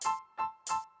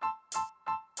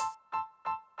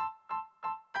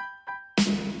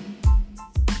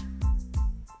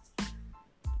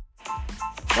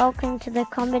welcome to the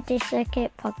Comedy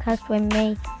Circuit podcast with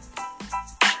me,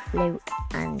 Lou,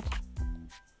 and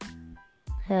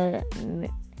her,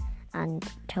 and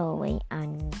Tori,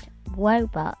 and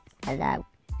Robot. Hello,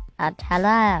 and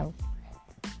hello.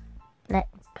 Let's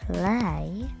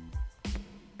play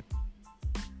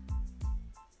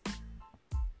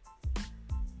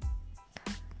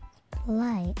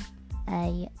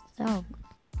a song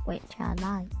which I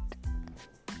like.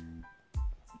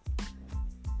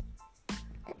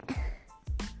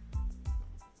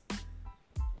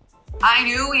 I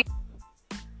knew he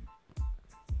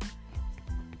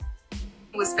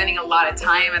was spending a lot of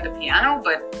time at the piano,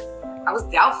 but I was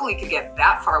doubtful he could get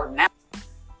that far with now.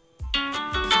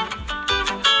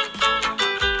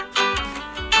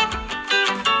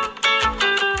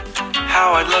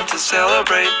 How I'd love to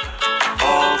celebrate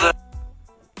all the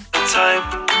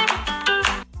time.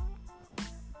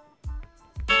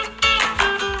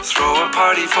 Throw a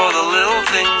party for the little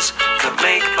things that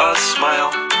make us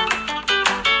smile.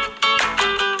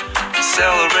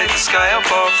 Celebrate the sky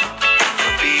above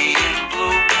for being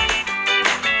blue.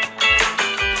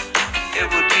 It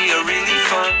would be a really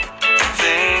fun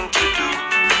thing to do.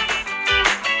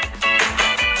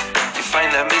 You find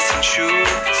that missing shoe,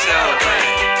 celebrate.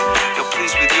 You're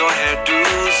pleased with your hairdo,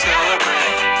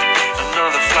 celebrate.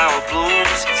 Another flower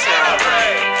blooms,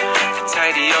 celebrate. You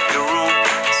tidy up your room,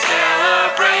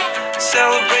 celebrate.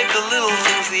 Celebrate the little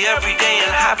things, the everyday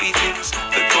and happy things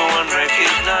that go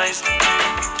unrecognized.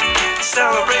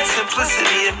 Celebrate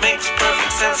simplicity, it makes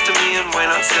perfect sense to me, and why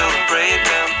not celebrate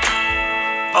them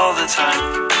all the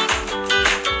time?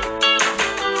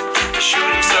 A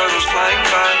shooting star goes flying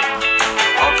by,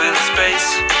 up in space.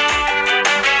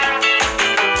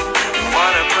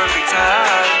 What a perfect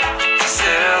time to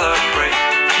celebrate.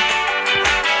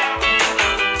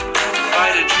 Why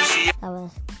did you see? That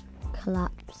was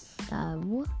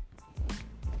Calypso.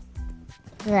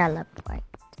 Celebrate.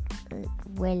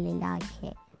 Really like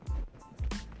it.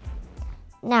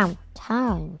 Now,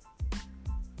 time.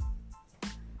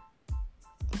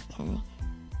 Okay.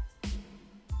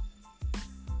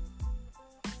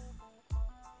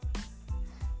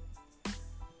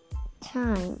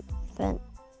 Time for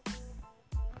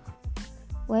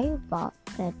Robot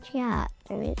the chat.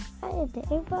 There is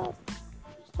Robot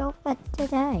stuff for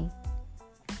today.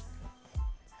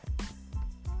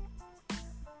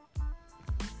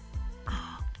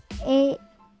 It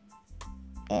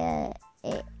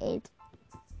is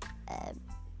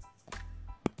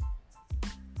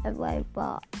a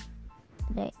robot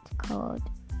that's called,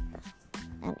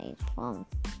 and it's from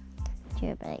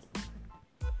Germany.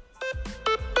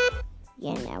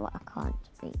 You know I can't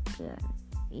speak German.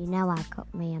 You know I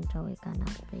got me until we cannot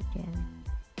speak German.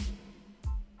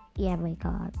 Yeah, we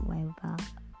got robot.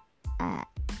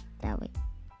 There we.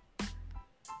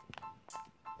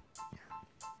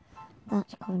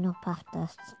 That's coming up after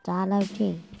Stylo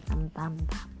G and Bam Bam.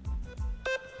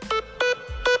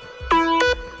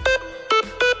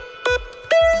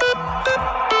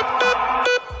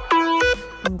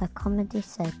 On the Comedy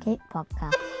Circuit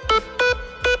podcast.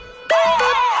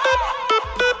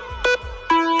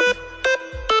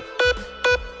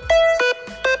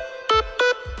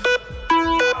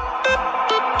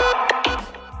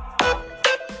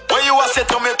 When you a set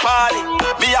to me party,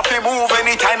 me have to move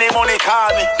anytime the money call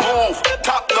me. Move,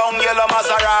 top down yellow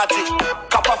Maserati.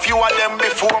 Cop a few of them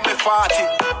before me 40.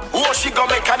 Oh, she gon'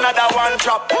 make another one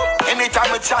drop.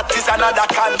 Anytime we chat is another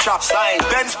contract.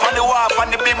 Benz on the wharf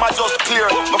and the beam are just clear.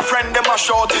 My friend them a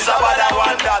short is about that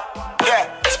one that. Yeah,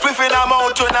 spliffing them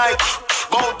out tonight.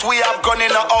 Both we have gone in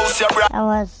the house, yeah, bro. That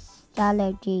was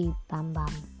Stylo G, Bam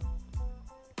Bam.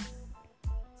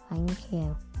 Thank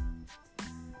you.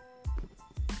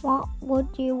 What would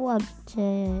you want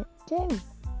to do?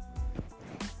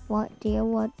 What do you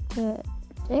want to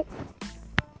do?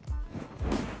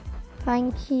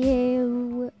 Thank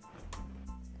you,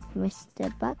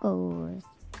 Mr. Buggles.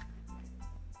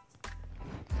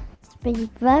 It's been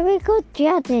very good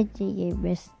chatting to you,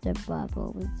 Mr.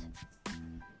 Bubbles.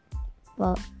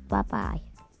 Well, bye-bye.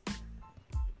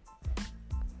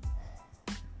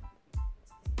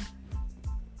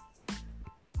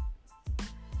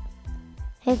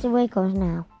 Here's the Wiggles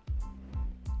now.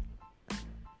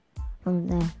 On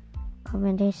the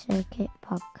Comedy Circuit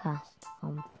podcast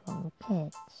on Fun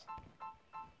Kids.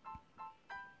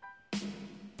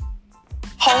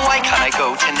 Oh, why can't I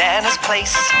go to Nana's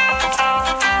place?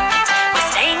 We're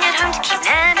staying at home to keep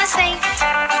Nana safe.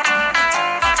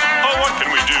 Oh, what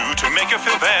can we do to make her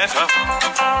feel better?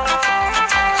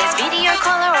 Let's video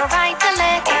call her or write a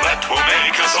letter. Oh, that will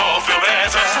make us all feel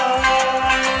better. Social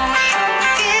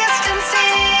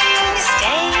distancing,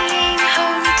 staying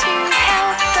home to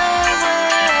help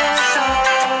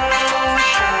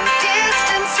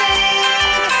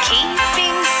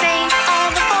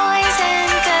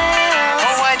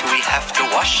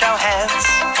our hands?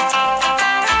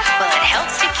 Well, it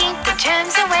helps to keep the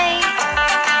germs away.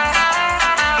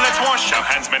 Let's wash our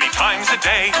hands many times a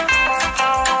day.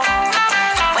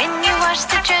 When you wash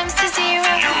the germs to zero,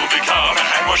 You'll become a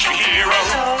hand washing hero.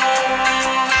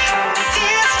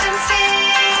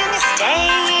 distancing,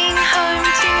 staying home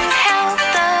to help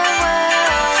the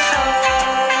world. Social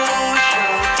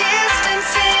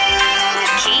distancing,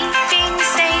 keeping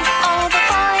safe all the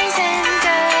boys and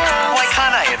girls. Why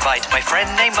can't I invite my friend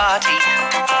named Marty?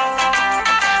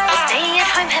 We'll stay at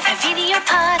home, have a video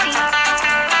party.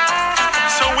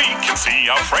 So we can see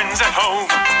our friends at home.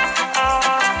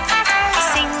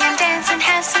 Sing and dance and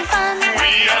have some fun.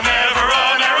 We are never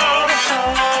on our own.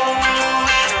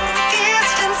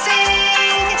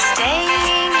 Distancing,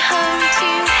 staying home to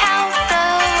help the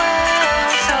world.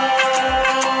 Social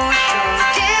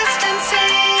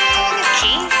distancing,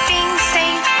 keeping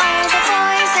safe all the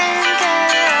boys and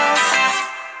girls.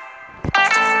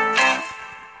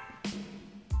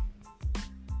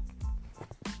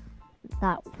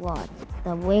 That was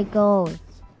the Wiggles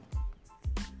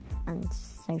and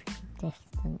social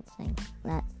distancing.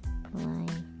 Let's play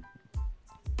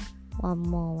one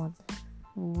more of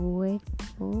the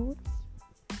Wiggles.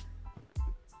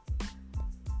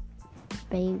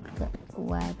 Big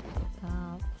red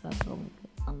car from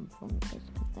this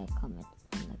because they're comedy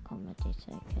on the Comedy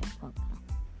Circuit podcast.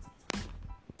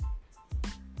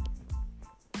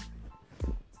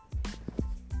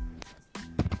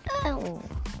 Oh,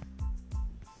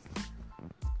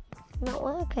 not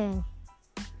working.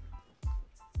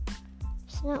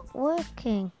 It's not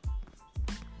working.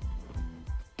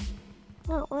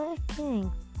 Not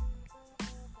working.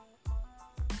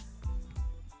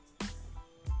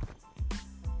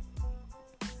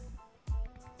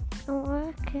 Not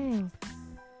working.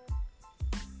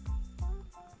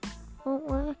 Not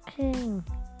working.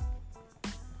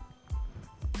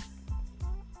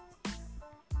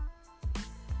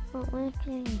 Not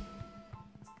working.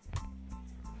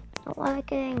 Not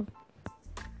working.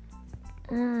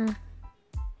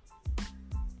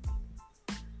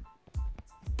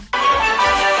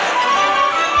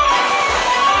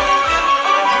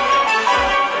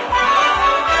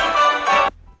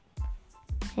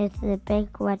 Here's the big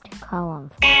red column.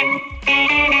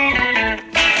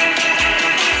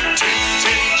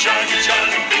 Chugga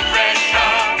chugga, big red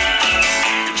car.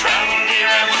 We travel near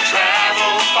and we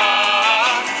travel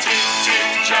far. Tick tick,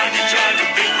 chugga chugga,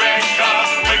 big red car.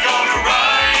 We're gonna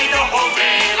ride the whole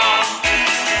day long.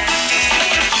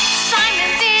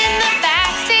 Simon's in the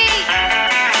backseat,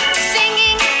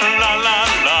 singing. La la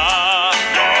la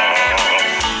la.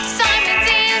 Simon's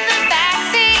in the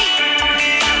backseat.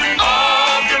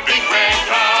 Of the big red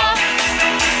car.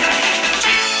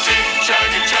 Tick tick,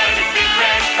 chugga chugga, big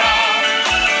red car.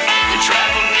 We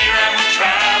travel near and we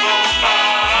travel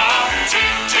far.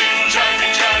 Tick tick, chugga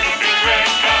chugga, big red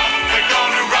car. We're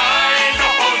gonna ride the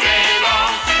whole day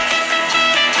long.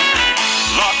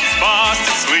 Locke is fast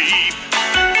asleep.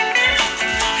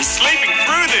 He's sleeping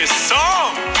through this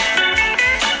song.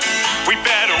 We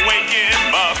better wake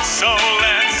him up, so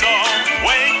let's all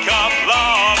wake up,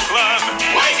 Lachlan.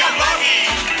 Wake up, Lockie.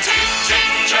 Tick tick,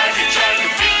 chugga chugga,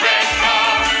 big red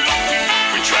car.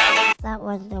 We travel. That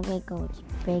was the Wiggles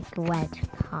big red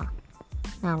car.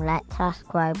 Now let's ask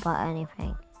Robot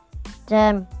anything.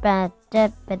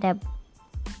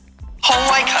 Oh,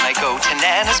 why can't I go to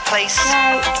Nana's place?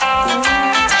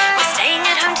 We're staying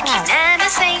at home to keep Nana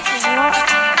safe.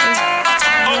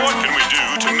 Oh, what can we do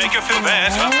to make her feel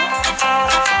better?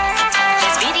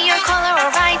 Let's video call her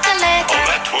or write a letter. Oh,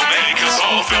 that will make us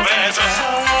all feel better.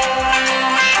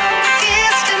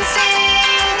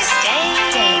 Distancing,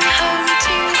 staying home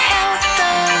to help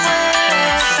the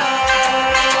world.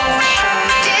 Social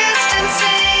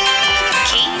distancing,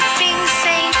 keeping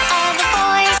safe all the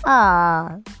boys.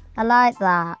 Oh, I like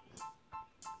that.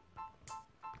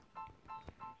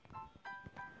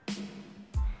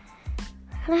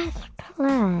 Let's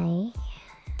play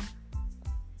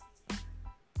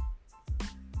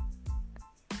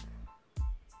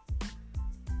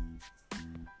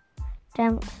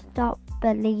Don't Stop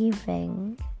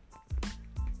Believing.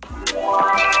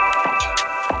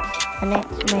 And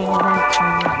it's main event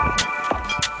time.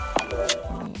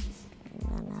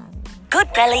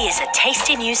 Good Belly is a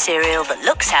tasty new cereal that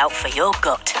looks out for your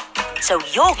gut, so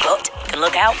your gut can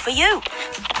look out for you.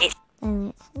 It's And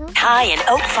it's not. high in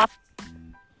oat fat.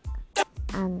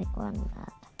 And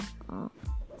Grandad. Oh,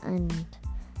 and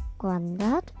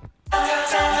Grandad.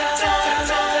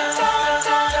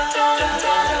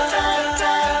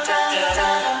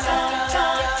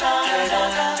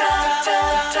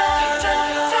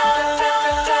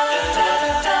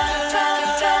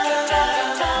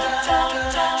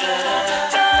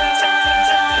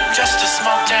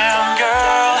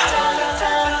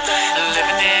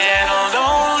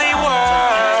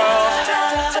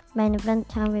 event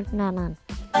time with Nanan.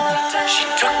 She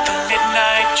took the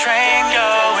midnight train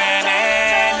going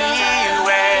anywhere.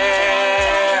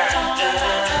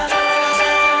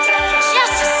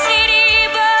 Just a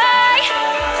city boy,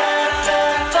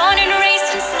 born and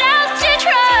raised in South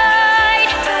Detroit.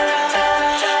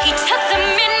 He took the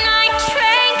midnight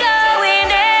train going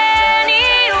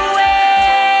anywhere.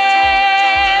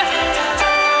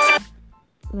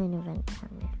 Main event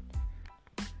time.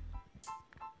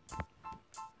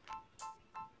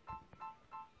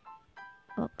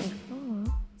 But before,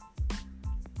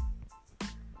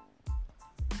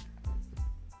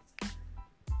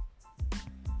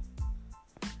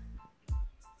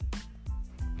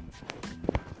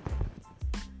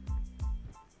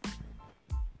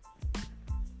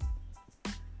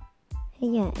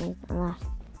 here is the last.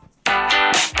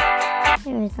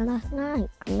 Here is the last night.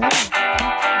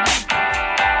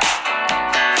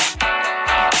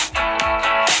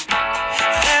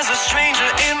 There's a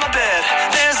stranger in my bed.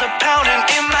 There's a pounding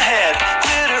in my head.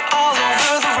 Glitter all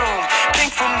over the room.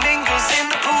 Pink flamingos in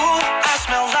the pool. I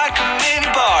smell like a mini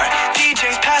bar.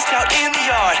 DJ's passed out in the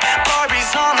yard. Barbie's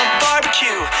on the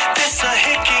barbecue. This a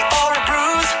hickey or a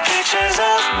bruise. Pictures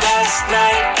of last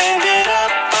night ended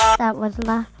up on. That was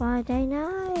last Friday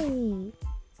night.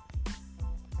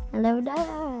 Hello,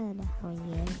 Dad. How are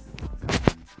you?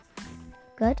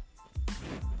 Good.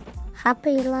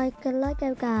 Happy like a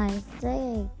Lego guy.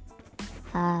 Say,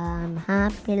 I'm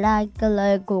happy like a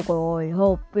Lego guy.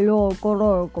 Happy like a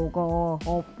Lego guy.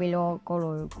 Happy like a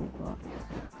Lego guy.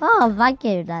 Oh, thank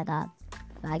you, Dad.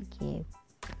 Thank you.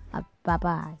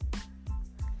 Bye-bye.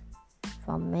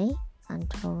 From me and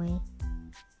Tori.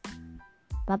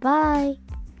 Bye-bye.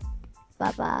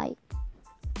 Bye-bye.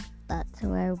 That's a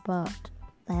robot.